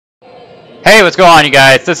Hey, what's going on, you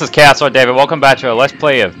guys? This is Castle David. Welcome back to a Let's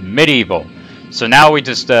Play of Medieval. So now we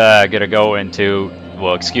just gonna go into,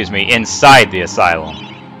 well, excuse me, inside the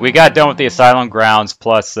asylum. We got done with the asylum grounds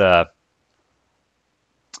plus the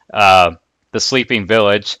sleeping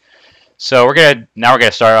village. So now we're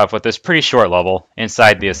gonna start off with this pretty short level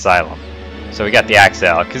inside the asylum. So we got the axe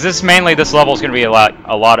out because this level is gonna be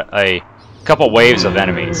a couple waves of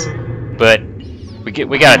enemies, but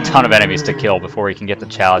we got a ton of enemies to kill before we can get the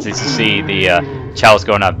chalice. As you see, the chalice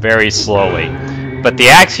going up very slowly. But the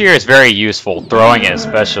axe here is very useful, throwing it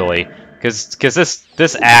especially, because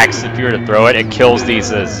this axe, if you were to throw it, it kills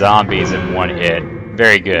these zombies in one hit.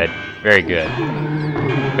 Very good, very good.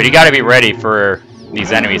 But you got to be ready for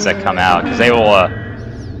these enemies that come out, because they will.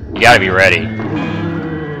 You got to be ready,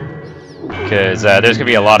 because there's gonna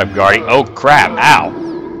be a lot of guarding. Oh crap! Ow!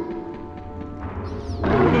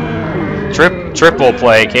 Triple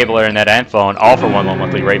play, cable internet and phone, all for one low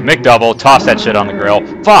monthly rate. McDouble, toss that shit on the grill.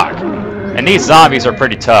 Fuck! And these zombies are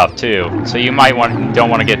pretty tough too, so you might don't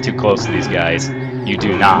want to get too close to these guys. You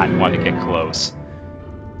do not want to get close.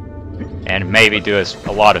 And maybe do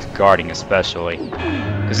a lot of guarding especially.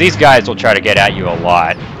 Because these guys will try to get at you a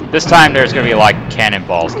lot. This time there's going to be like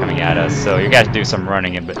cannonballs coming at us, so you got to do some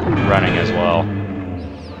running as well.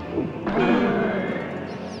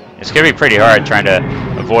 It's going to be pretty hard trying to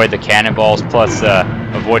avoid the cannonballs plus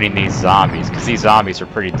avoiding these zombies, because these zombies are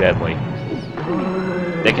pretty deadly.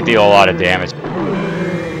 They can deal a lot of damage.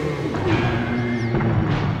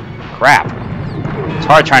 Crap. It's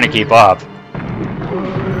hard trying to keep up.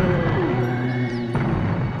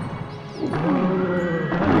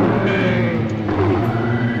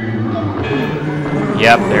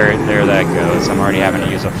 Yep, there that goes. I'm already having to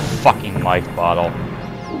use a fucking life bottle.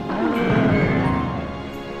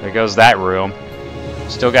 There goes that room.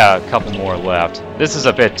 Still got a couple more left. This is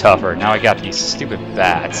a bit tougher. Now I got these stupid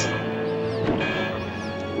bats.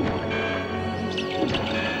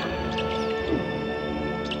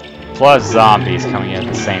 Plus zombies coming in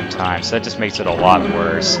at the same time, so that just makes it a lot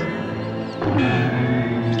worse.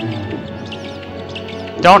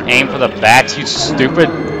 Don't aim for the bats, you stupid!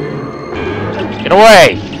 Get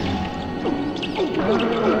away!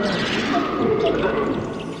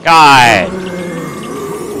 God!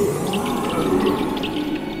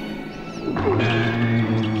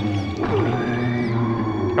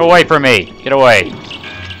 Get away from me! Get away!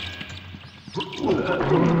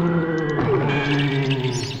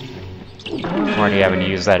 I'm already having to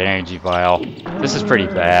use that energy vial. This is pretty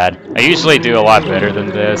bad. I usually do a lot better than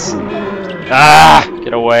this. Ah!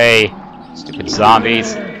 Get away! Stupid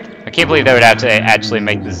zombies. I can't believe they would have to actually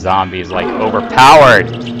make the zombies, like, overpowered!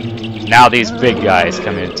 Now these big guys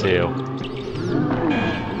come in, too.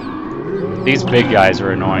 These big guys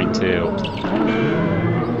are annoying, too.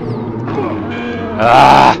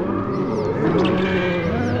 Ah!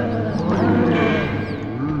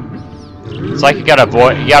 It's like you gotta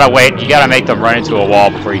make them run into a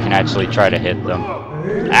wall before you can actually try to hit them.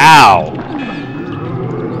 Ow!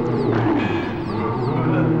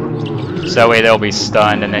 So that way they'll be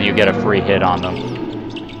stunned and then you get a free hit on them.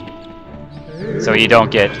 So you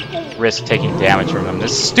don't risk taking damage from them.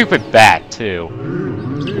 This stupid bat, too.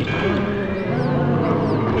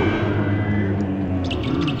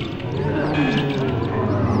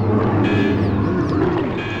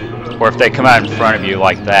 Or if they come out in front of you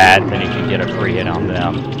like that, then you can get a free hit on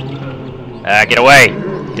them. Get away!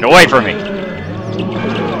 Get away from me!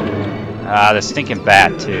 The stinking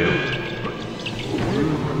bat, too.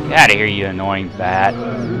 Get out of here, you annoying bat.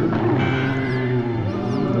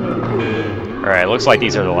 Alright, looks like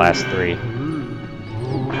these are the last three.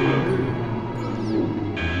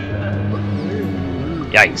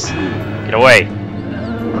 Yikes. Get away.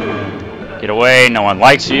 Get away, no one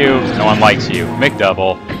likes you. No one likes you.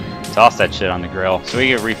 McDouble. Toss that shit on the grill so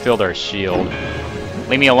we can refill our shield.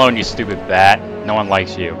 Leave me alone, you stupid bat. No one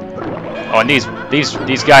likes you. Oh, and these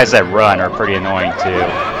guys that run are pretty annoying too.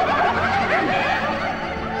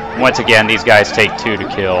 Once again, these guys take two to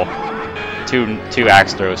kill. Two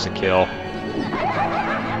axe throws to kill.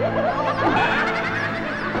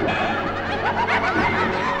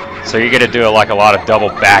 So you're gonna do like a lot of double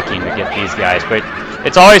backing to get these guys, but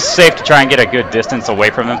it's always safe to try and get a good distance away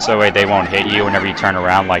from them so that way they won't hit you whenever you turn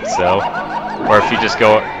around like so. Or if you just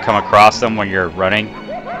come across them when you're running,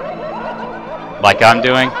 like I'm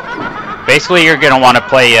doing. Basically, you're gonna want to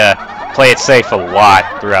play it safe a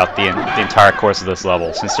lot throughout the entire course of this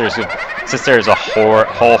level, since there's a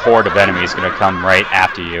whole horde of enemies gonna come right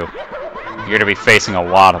after you. You're gonna be facing a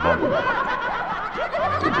lot of them.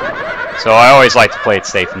 So I always like to play it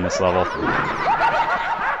safe in this level.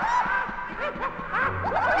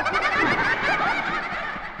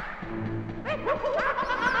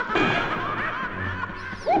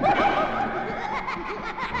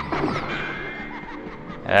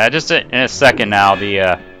 Just in a second now,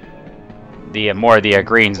 the more of the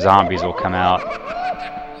green zombies will come out.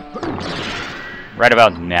 Right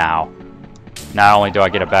about now. Not only do I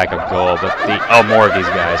get a bag of gold, but more of these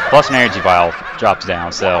guys. Plus an energy vial drops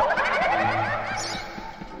down, so...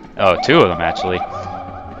 Oh, 2 of them, actually.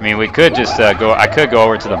 I mean, we could just I could go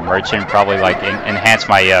over to the merchant, probably, like, enhance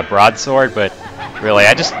my broadsword, but really,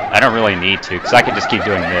 I don't really need to, because I can just keep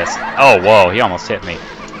doing this. Oh, whoa, he almost hit me.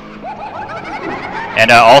 And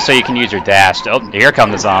also, you can use your dash. Oh, here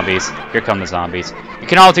come the zombies. Here come the zombies. You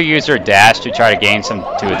can also use your dash to try to gain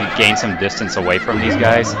some distance away from these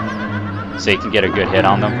guys, so you can get a good hit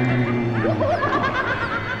on them.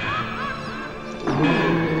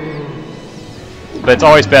 But it's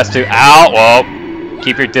always best to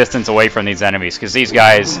keep your distance away from these enemies, because these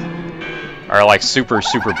guys are like super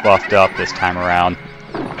buffed up this time around.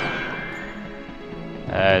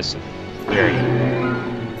 Very good.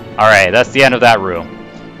 Alright, that's the end of that room.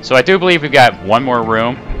 So I do believe we've got one more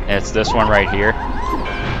room, and it's this one right here.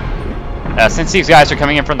 Since these guys are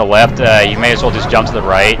coming in from the left, you may as well just jump to the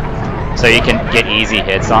right, so you can get easy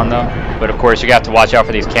hits on them. But of course, you have to watch out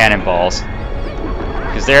for these cannonballs,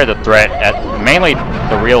 because they're the threat, mainly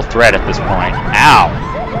the real threat at this point. Ow!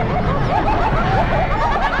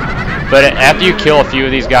 But after you kill a few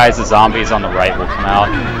of these guys, the zombies on the right will come out.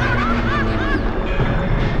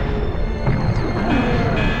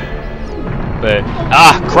 But,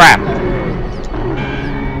 crap!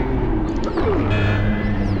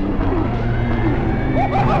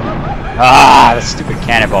 The stupid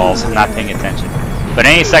cannonballs. I'm not paying attention. But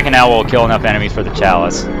any second now we'll kill enough enemies for the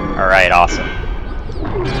chalice. Alright, awesome.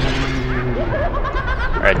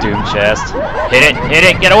 Alright, Doom chest. Hit it! Hit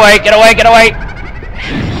it! Get away! Get away! Get away!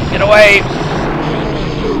 Get away!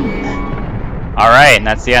 Alright, and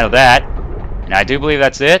that's the end of that. And I do believe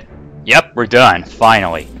that's it. Yep, we're done.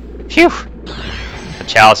 Finally. Phew! The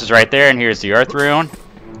chalice is right there, and here's the earth rune.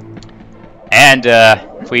 And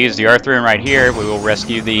if we use the earth rune right here, we will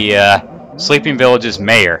rescue the Sleeping Village's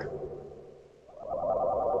mayor.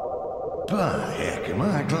 By heck, am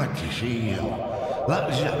I glad to see you. That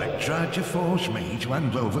Zarek tried to force me to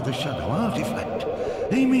hand over the shadow artifact.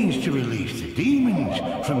 He means to release the demons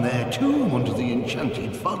from their tomb under the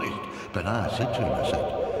enchanted forest. But I said to him, I said,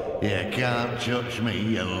 "You can't touch me,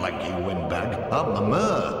 you lanky windbag. I'm the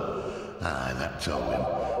mayor." Aye, that told him.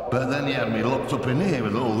 But then he had me locked up in here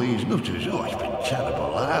with all these nutters. Oh, it's been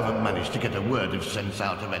terrible. I haven't managed to get a word of sense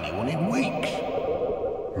out of anyone in weeks.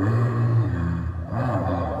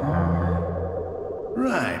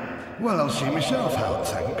 Right. Well, I'll see myself out,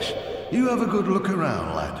 thanks. You have a good look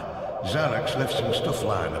around, lad. Zarek's left some stuff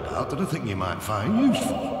lying about that I think you might find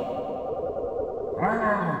useful.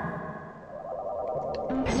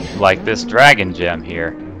 Like this dragon gem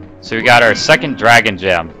here. So we got our second dragon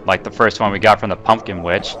gem, like the first one we got from the Pumpkin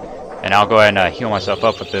Witch. And I'll go ahead and heal myself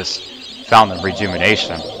up with this Fountain of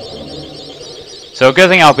Rejuvenation. So good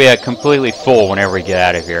thing I'll be completely full whenever we get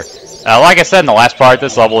out of here. Like I said in the last part,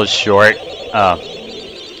 this level is short.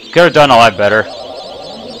 Could have done a lot better.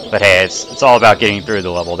 But hey, it's all about getting through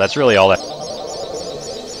the level. That's really all that.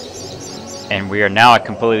 And we are now at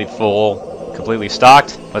completely full, completely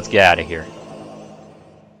stocked. Let's get out of here.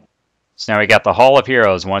 So now we got the Hall of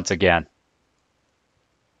Heroes once again.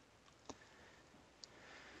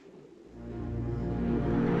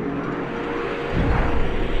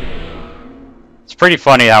 It's pretty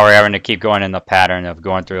funny how we're having to keep going in the pattern of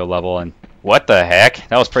going through a level, and what the heck?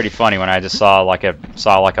 That was pretty funny when I just saw like a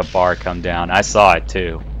bar come down. I saw it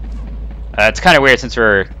too. It's kind of weird since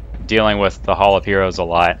we're dealing with the Hall of Heroes a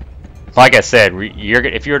lot. Like I said,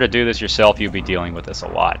 if you were to do this yourself, you'd be dealing with this a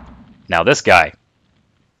lot. Now this guy.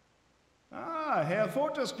 Herr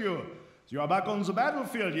Fortescue, you are back on the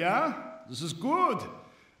battlefield, yeah? This is good.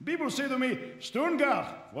 People say to me, Sturngard,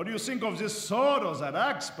 what do you think of this sword or that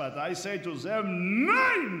axe? But I say to them,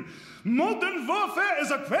 nein! Modern warfare is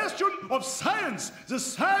a question of science, the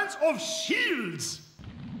science of shields.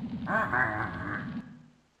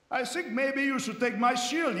 I think maybe you should take my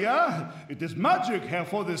shield, yeah? It is magic, Herr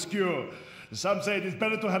Fortescue. Some say it is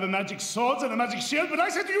better to have a magic sword than a magic shield, but I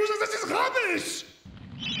say to you that this is rubbish!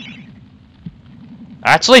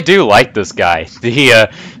 I actually do like this guy,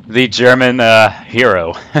 the German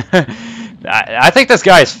hero. I think this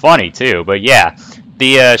guy is funny too, but yeah,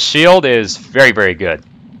 the shield is very, very good.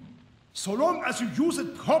 So long as you use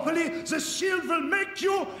it properly, the shield will make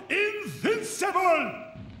you invincible!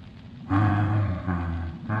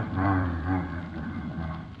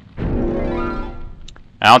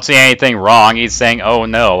 I don't see anything wrong. He's saying, oh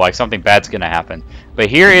no, like something bad's gonna happen. But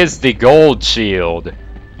here is the gold shield.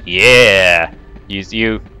 Yeah.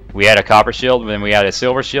 You We had a copper shield, then we had a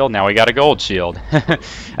silver shield, now we got a gold shield. I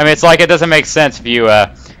mean, it's like it doesn't make sense if you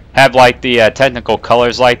have like the technical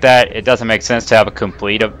colors like that. It doesn't make sense to have a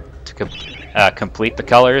complete the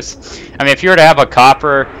colors. I mean, if you were to have a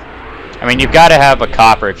copper, I mean, you've got to have a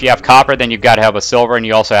copper. If you have copper, then you've got to have a silver, and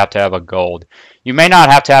you also have to have a gold. You may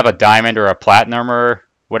not have to have a diamond or a platinum or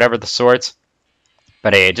whatever the sorts,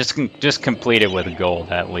 but hey, just complete it with gold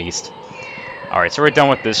at least. Alright, so we're done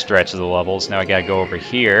with this stretch of the levels. Now I gotta go over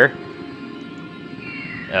here.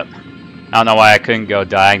 Yep. I don't know why I couldn't go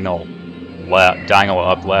diagonal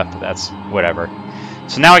up left, but that's whatever.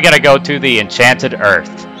 So now we gotta go to the Enchanted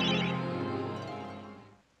Earth.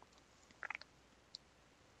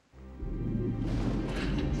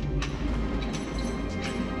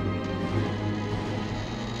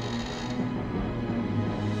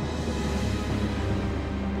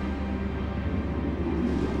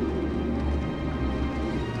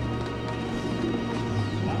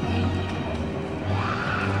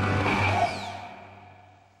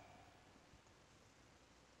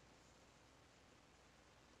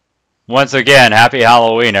 Once again, happy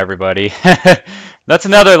Halloween, everybody. That's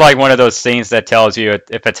another like one of those scenes that tells you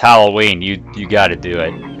if it's Halloween, you got to do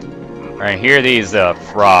it. All right, here are these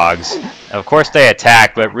frogs. Of course, they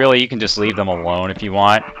attack, but really you can just leave them alone if you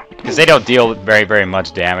want, because they don't deal very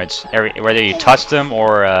much damage. Whether you touch them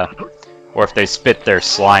or if they spit their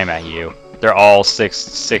slime at you, they're all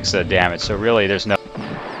six damage. So really, there's no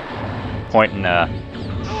point in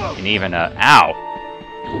even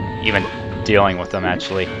dealing with them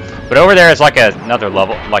actually. But over there is like another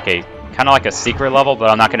level, like kind of like a secret level, but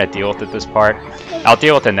I'm not going to deal with it this part. I'll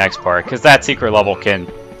deal with the next part, because that secret level can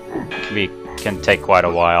take quite a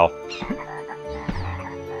while.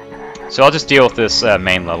 So I'll just deal with this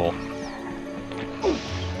main level.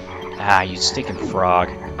 Ah, you stinking frog.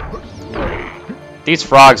 These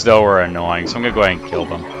frogs though are annoying, so I'm going to go ahead and kill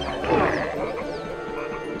them.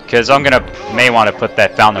 Because may want to put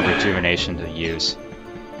that Fountain of Rejuvenation to use.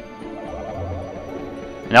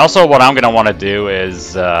 And also what I'm going to want to do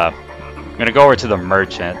is, I'm going to go over to the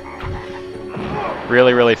merchant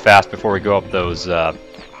really fast before we go up those,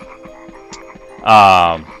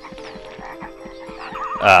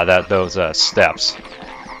 steps.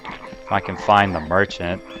 If I can find the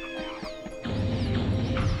merchant.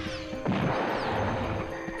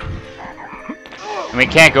 And we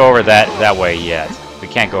can't go over that way yet. We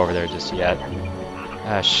can't go over there just yet.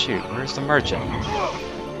 Shoot, where's the merchant?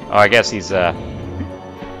 Oh, I guess he's,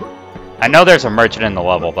 I know there's a merchant in the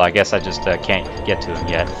level, but I guess I just can't get to him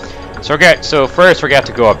yet. So first we're going to have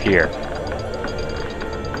to go up here.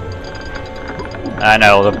 I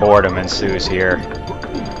know, the boredom ensues here.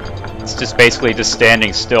 It's just basically just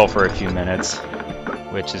standing still for a few minutes,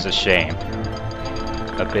 which is a shame.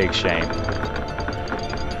 A big shame.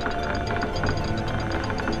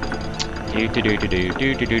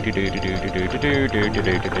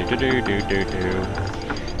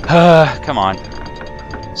 Come on.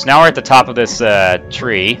 So now we're at the top of this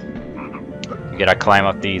tree. We gotta climb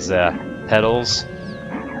up these petals.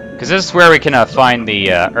 Because this is where we can find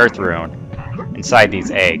the earth rune inside these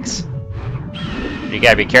eggs. You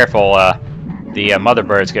gotta be careful, the mother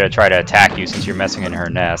bird's gonna try to attack you since you're messing in her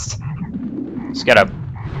nest. Just gotta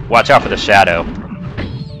watch out for the shadow.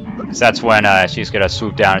 Because that's when she's gonna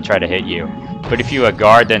swoop down and try to hit you. But if you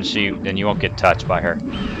guard, then you won't get touched by her.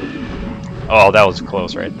 Oh, that was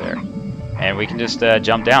close right there. And we can just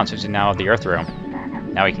jump down since we now have the earth room.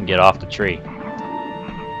 Now we can get off the tree.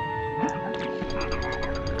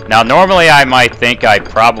 Now normally I might think I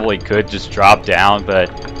probably could just drop down, but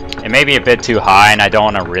it may be a bit too high and I don't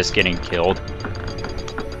want to risk getting killed.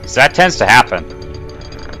 So that tends to happen.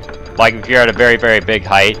 Like if you're at a very big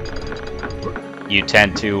height, you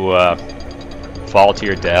tend to fall to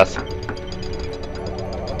your death.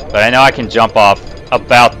 But I know I can jump off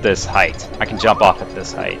about this height. I can jump off at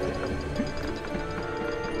this height.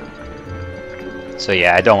 So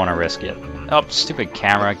yeah, I don't want to risk it. Oh, stupid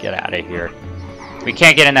camera, get out of here. We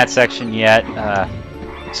can't get in that section yet.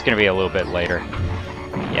 It's going to be a little bit later.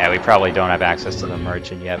 Yeah, we probably don't have access to the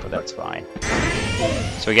merchant yet, but that's fine.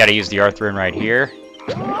 So we got to use the earth rune right here.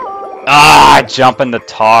 Ah, jump in the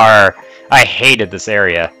tar. I hated this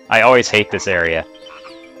area. I always hate this area.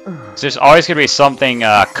 So there's always going to be something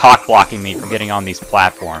cock-blocking me from getting on these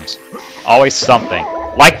platforms. Always something.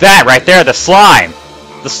 Like that right there, the slime!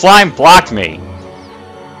 The slime blocked me.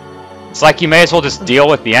 It's like you may as well just deal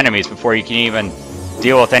with the enemies before you can even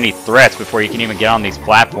deal with any threats before you can even get on these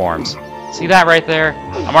platforms. See that right there?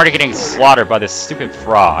 I'm already getting slaughtered by this stupid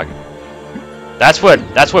frog. That's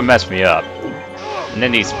what messed me up. And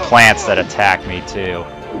then these plants that attack me too.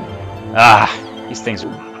 Ah, these things.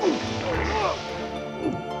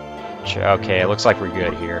 Okay, it looks like we're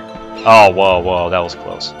good here. Oh, whoa, that was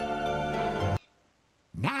close.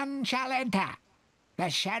 None shall enter. The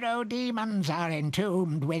shadow demons are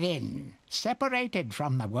entombed within, separated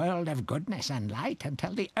from the world of goodness and light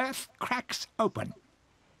until the earth cracks open.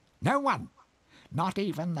 No one, not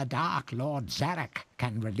even the Dark Lord Zarek,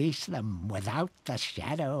 can release them without the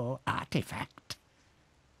shadow artifact.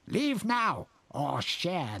 Leave now, or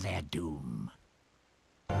share their doom.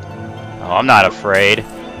 Oh, I'm not afraid.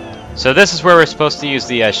 So this is where we're supposed to use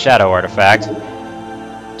the shadow artifact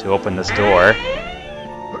to open this door.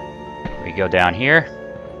 We go down here.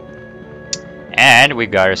 And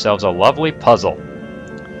we've got ourselves a lovely puzzle.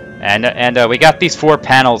 And we got these 4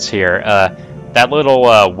 panels here. That little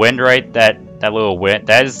wind that little wind,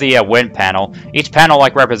 that is the wind panel. Each panel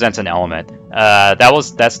like represents an element.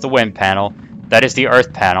 That's the wind panel. That is the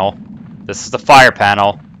earth panel. This is the fire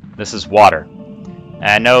panel. This is water. And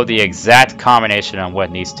I know the exact combination on what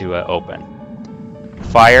needs to open.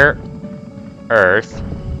 Fire, earth,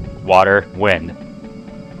 water, wind.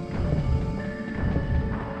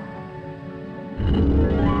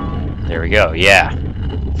 There we go, yeah.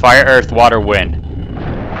 Fire, earth, water, wind.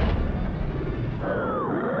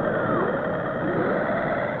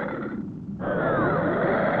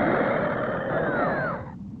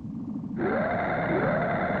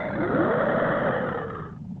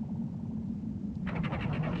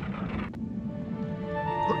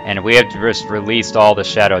 And we have just released all the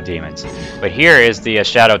shadow demons. But here is the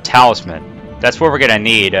shadow talisman. That's what we're going to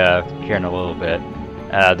need here in a little bit.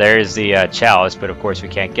 There is the chalice, but of course we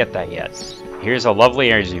can't get that yet. Here's a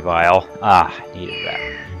lovely energy vial. Ah, needed that.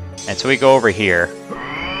 And so we go over here.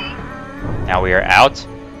 Now we are out,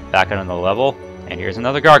 back on the level, and here's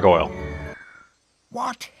another gargoyle.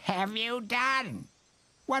 What have you done?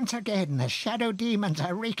 Once again, the shadow demons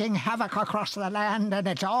are wreaking havoc across the land, and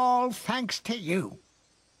it's all thanks to you.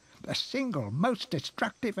 The single most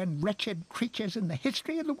destructive and wretched creatures in the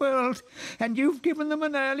history of the world, and you've given them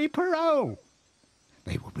an early parole.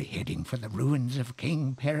 They will be heading for the ruins of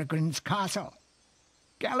King Peregrine's castle.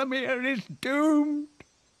 Galamir is doomed.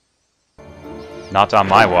 Not on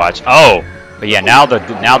my watch. Oh, but yeah, now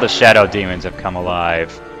the shadow demons have come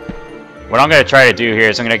alive. What I'm gonna try to do here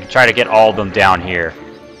is I'm gonna try to get all of them down here.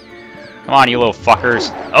 Come on, you little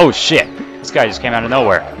fuckers! Oh shit! This guy just came out of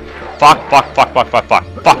nowhere. Fuck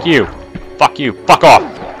you! Fuck you! Fuck off!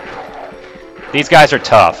 These guys are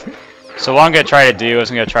tough. So what I'm gonna try to do is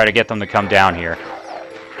I'm gonna try to get them to come down here.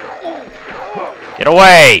 Get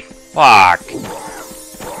away! Fuck!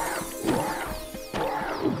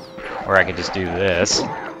 Or I could just do this.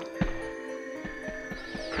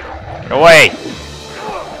 Get away!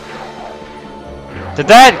 Did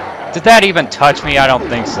that even touch me? I don't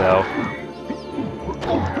think so.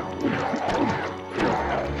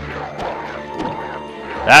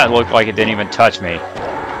 That looked like it didn't even touch me.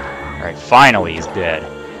 Alright, finally he's dead.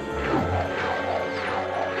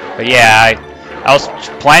 But yeah, I was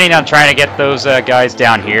planning on trying to get those guys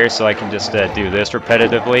down here so I can just do this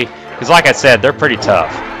repetitively. Because like I said, they're pretty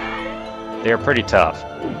tough. They're pretty tough.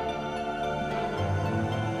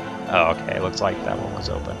 Oh, okay, looks like that one was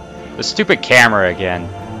open. The stupid camera again.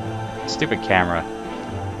 Stupid camera.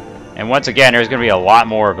 And once again, there's going to be a lot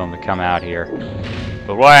more of them to come out here.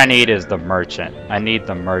 But what I need is the merchant. I need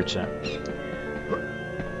the merchant.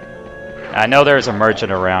 I know there's a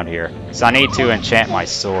merchant around here. So I need to enchant my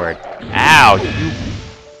sword. Ow, you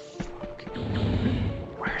fuck.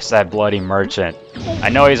 Where's that bloody merchant? I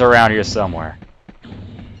know he's around here somewhere.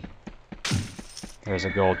 There's a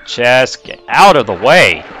gold chest. Get out of the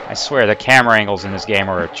way! I swear the camera angles in this game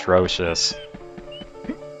are atrocious.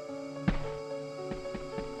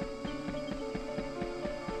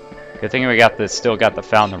 Good thing we got this, still got the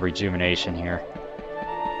Fountain of Rejuvenation here.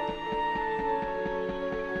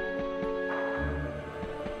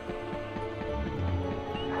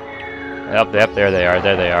 Yep, there they are,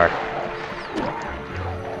 there they are.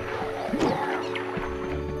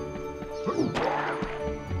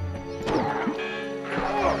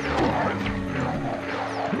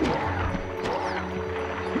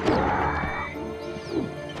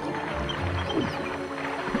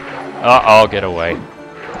 Uh-oh, get away.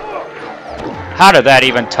 How did that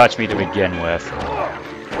even touch me to begin with?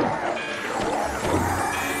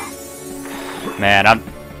 Man, I'm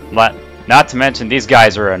not to mention these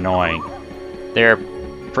guys are annoying. They're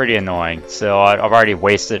pretty annoying. So I've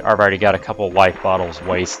already got a couple life bottles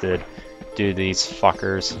wasted due to these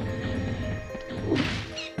fuckers.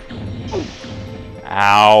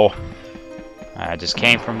 Ow. I just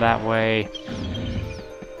came from that way.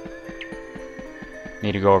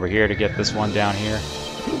 Need to go over here to get this one down here.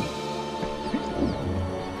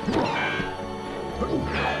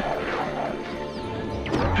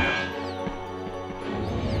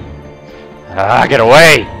 Ah, get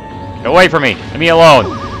away! Get away from me! Leave me alone!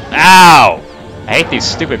 Ow! I hate these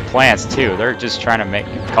stupid plants too. They're just trying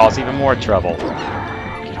to cause even more trouble.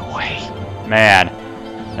 Get away. Man,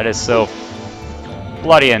 that is so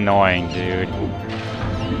bloody annoying, dude.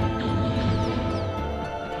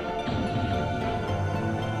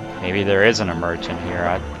 Maybe there isn't a merchant here.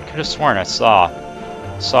 I could have sworn I saw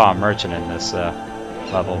a merchant in this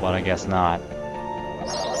level, but I guess not.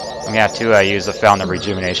 I'm gonna have to use the Fountain of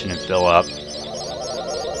Rejuvenation and fill up.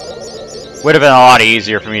 Would have been a lot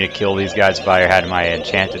easier for me to kill these guys if I had my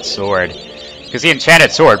enchanted sword. Because the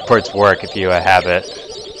enchanted sword puts work if you have it.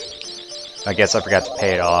 I guess I forgot to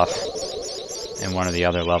pay it off in one of the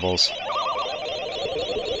other levels.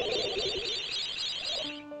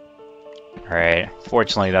 Alright,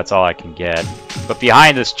 fortunately that's all I can get. But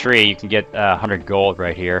behind this tree you can get 100 gold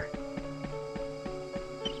right here.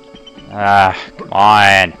 Ah, come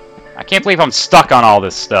on. I can't believe I'm stuck on all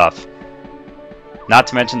this stuff. Not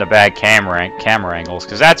to mention the bad camera angles,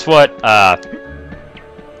 because that's what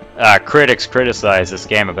critics criticize this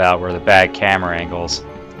game about, were the bad camera angles.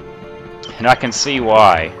 And I can see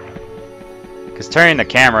why. Because turning the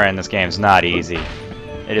camera in this game is not easy.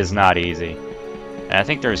 It is not easy. And I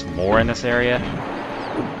think there's more in this area.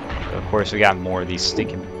 But of course we got more of these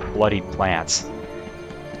stinking bloody plants.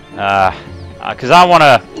 Because I want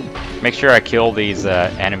to make sure I kill these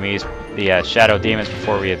enemies, the shadow demons,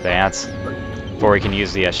 before we advance. Before we can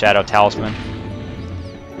use the Shadow Talisman.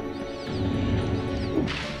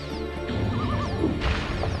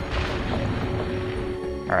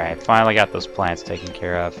 Alright, finally got those plants taken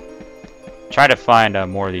care of. Try to find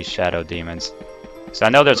more of these Shadow Demons. So I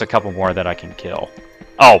know there's a couple more that I can kill.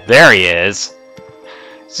 Oh, there he is!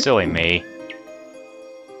 Silly me.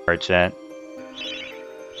 Merchant.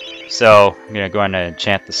 So, I'm going to go ahead and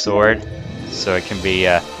enchant the sword, so it can be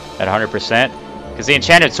at 100%. Because the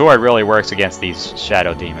enchanted sword really works against these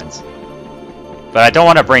shadow demons. But I don't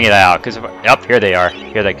want to bring it out, because... Yep, here they are.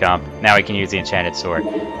 Here they come. Now we can use the enchanted sword.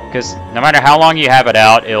 Because no matter how long you have it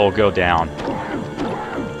out, it'll go down.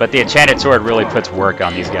 But the enchanted sword really puts work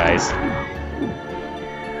on these guys.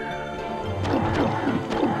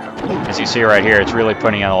 As you see right here, it's really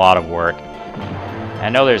putting in a lot of work. I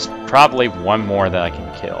know there's probably one more that I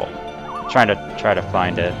can kill. I'm trying to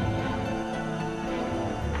find it.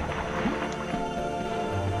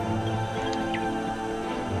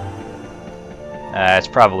 It's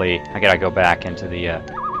probably... I gotta go back into the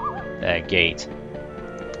gate.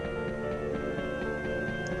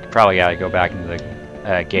 Probably gotta go back into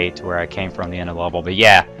the gate to where I came from, the end of the level. But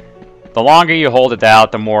yeah, the longer you hold it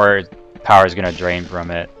out, the more power is gonna drain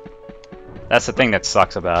from it. That's the thing that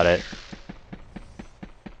sucks about it.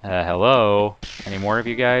 Hello? Any more of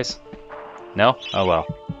you guys? No? Oh well.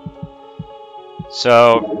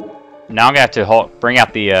 So, now I'm gonna have to bring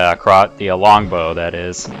out the longbow, that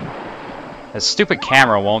is. The stupid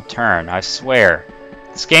camera won't turn, I swear.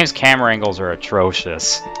 This game's camera angles are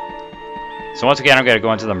atrocious. So once again, I'm gonna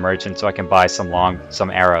go into the merchant so I can buy some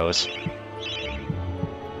arrows.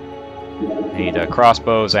 Need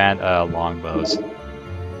crossbows and longbows.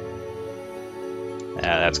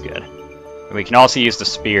 Yeah, that's good. And we can also use the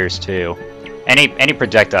spears too. Any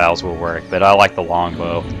projectiles will work, but I like the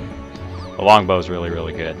longbow. The longbow is really,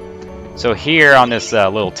 really good. So here on this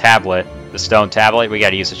little tablet, the stone tablet, we got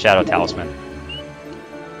to use the Shadow Talisman.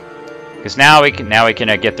 Because now we can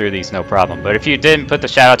get through these no problem. But if you didn't put the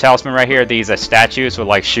Shadow Talisman right here, these statues would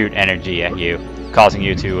like shoot energy at you, causing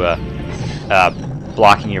you to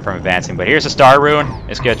blocking you from advancing. But here's a Star Rune.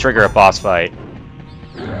 It's gonna trigger a boss fight.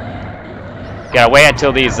 Gotta wait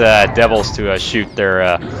until these devils to shoot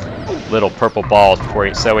their little purple balls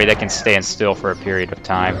before so they can stand still for a period of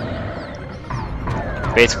time.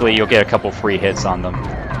 Basically, you'll get a couple free hits on them,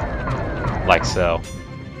 like so.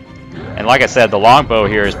 And like I said, the longbow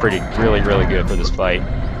here is really, really good for this fight.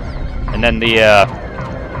 And then the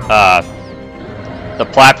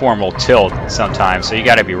platform will tilt sometimes, so you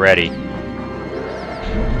gotta be ready.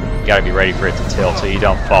 You gotta be ready for it to tilt so you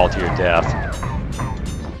don't fall to your death.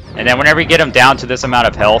 And then whenever you get them down to this amount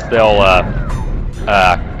of health, they'll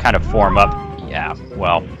kind of form up. Yeah,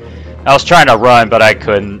 well, I was trying to run, but I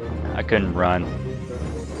couldn't run.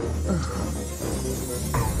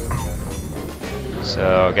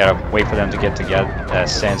 So gotta wait for them to get together,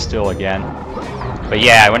 stand still again. But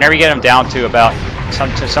yeah, whenever you get them down to about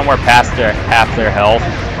somewhere past half their health,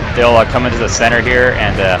 they'll come into the center here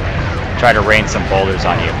and try to rain some boulders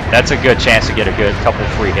on you. That's a good chance to get a good couple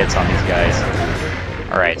free hits on these guys.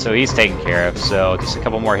 Alright, so he's taken care of. So just a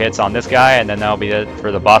couple more hits on this guy, and then that'll be it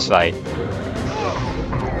for the boss fight.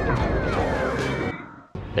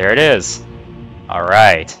 There it is.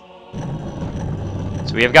 Alright.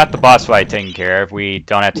 So we have got the boss fight taken care of. We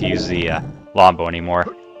don't have to use the longbow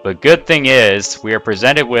anymore. But good thing is, we are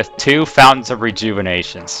presented with 2 fountains of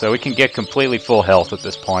rejuvenation, so we can get completely full health at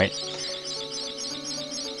this point.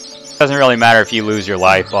 Doesn't really matter if you lose your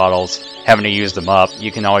life bottles, having to use them up.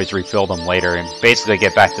 You can always refill them later and basically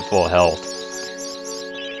get back to full health.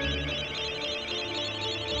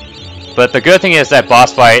 But the good thing is that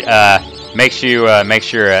boss fight makes sure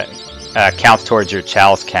counts towards your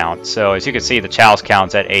chalice count. So as you can see, the chalice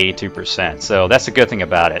count's at 82%. So that's a good thing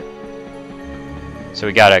about it. So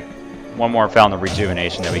we got one more fountain of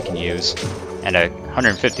rejuvenation that we can use, and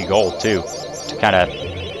 150 gold too, to kind of,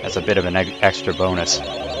 that's a bit of an extra bonus.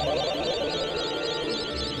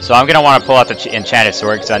 So I'm gonna want to pull out the enchanted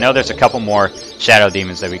sword because I know there's a couple more shadow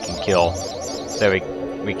demons that we can kill, so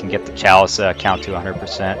we can get the chalice count to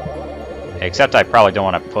 100%. Except I probably don't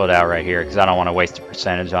want to pull it out right here because I don't want to waste a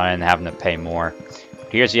percentage on it and having to pay more.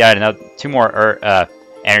 Here's another 2 more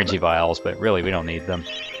energy vials, but really we don't need them.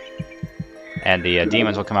 And the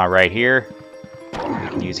demons will come out right here. We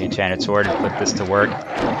can use the enchanted sword and put this to work.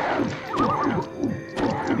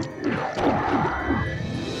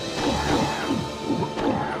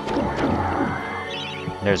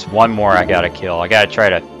 There's one more I gotta kill. I gotta try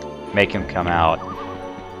to make him come out.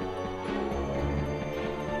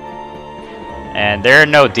 And there are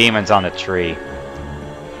no demons on the tree.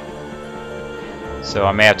 So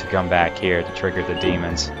I may have to come back here to trigger the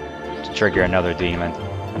demons. To trigger another demon.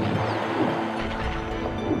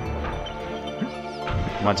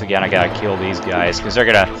 Once again, I gotta kill these guys because they're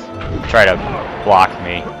gonna try to block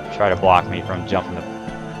me. Try to block me from jumping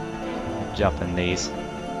these.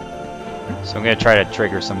 So I'm gonna try to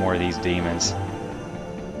trigger some more of these demons.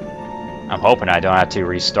 I'm hoping I don't have to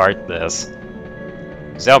restart this,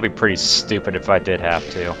 because that would be pretty stupid if I did have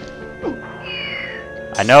to.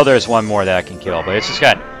 I know there's one more that I can kill, but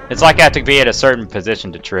it's like I have to be at a certain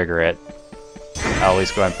position to trigger it. I'll at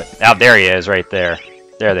least go ahead and put, there he is, right there.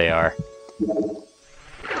 There they are.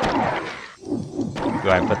 Go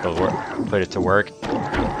ahead and put it to work.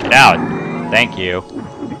 Get out! Thank you.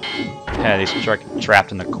 Yeah, he's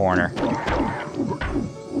trapped in the corner.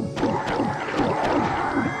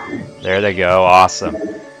 There they go. Awesome.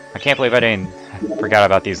 I can't believe I forgot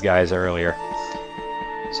about these guys earlier.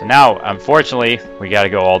 So now, unfortunately, we got to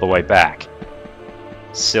go all the way back.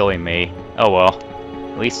 Silly me. Oh well.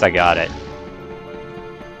 At least I got it.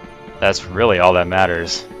 That's really all that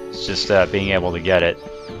matters. It's just being able to get it.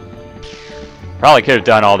 Probably could have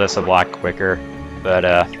done all this a lot quicker, but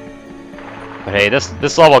hey,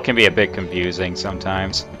 this level can be a bit confusing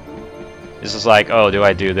sometimes. This is like, oh, do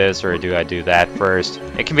I do this or do I do that first?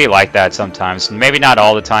 It can be like that sometimes. Maybe not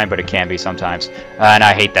all the time, but it can be sometimes. And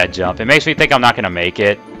I hate that jump. It makes me think I'm not gonna make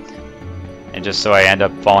it, and just so I end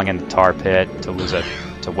up falling in the tar pit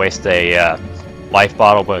to waste a life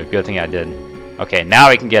bottle. But a good thing I didn't. Okay, now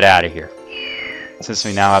we can get out of here since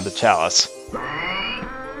we now have the chalice.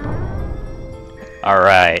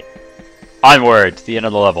 Alright, onward to the end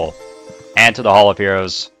of the level, and to the Hall of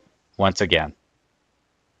Heroes once again.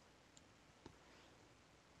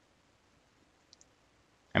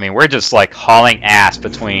 I mean, we're just like hauling ass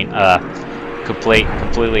between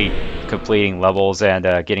completely completing levels and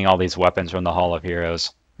getting all these weapons from the Hall of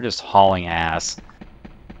Heroes. We're just hauling ass.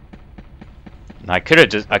 And I could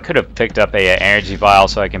have picked up a energy vial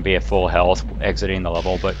so I can be at full health exiting the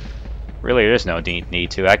level, but really, there's no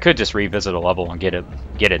need to. I could just revisit a level and get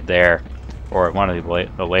it there, or at one of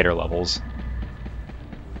the later levels.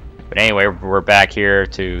 But anyway, we're back here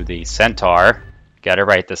to the Centaur. Got it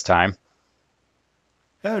right this time.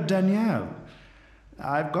 Oh, Danielle,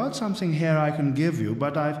 I've got something here I can give you,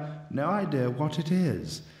 but I've no idea what it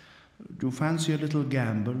is. Do you fancy a little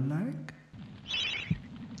gamble, like?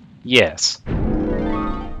 Yes.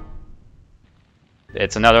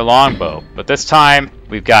 It's another longbow, but this time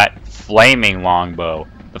we've got flaming longbow.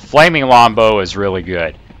 The flaming longbow is really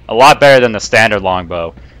good. A lot better than the standard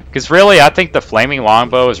longbow. Because really, I think the flaming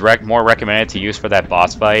longbow is more recommended to use for that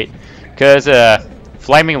boss fight. Because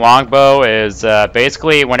flaming longbow is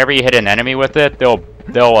basically whenever you hit an enemy with it, you'll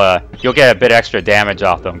get a bit extra damage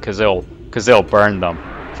off them because they'll burn them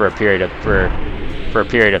for a period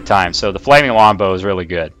of time. So the flaming longbow is really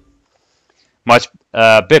good. Much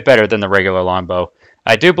bit better than the regular longbow.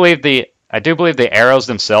 I do believe the arrows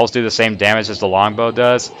themselves do the same damage as the longbow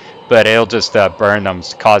does, but it'll just burn them,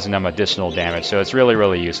 causing them additional damage. So it's really,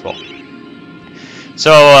 really useful.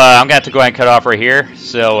 So I'm gonna have to go ahead and cut off right here.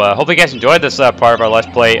 So hopefully you guys enjoyed this part of our Let's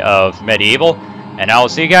Play of Medieval, and I will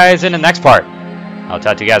see you guys in the next part. I'll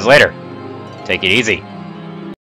talk to you guys later. Take it easy.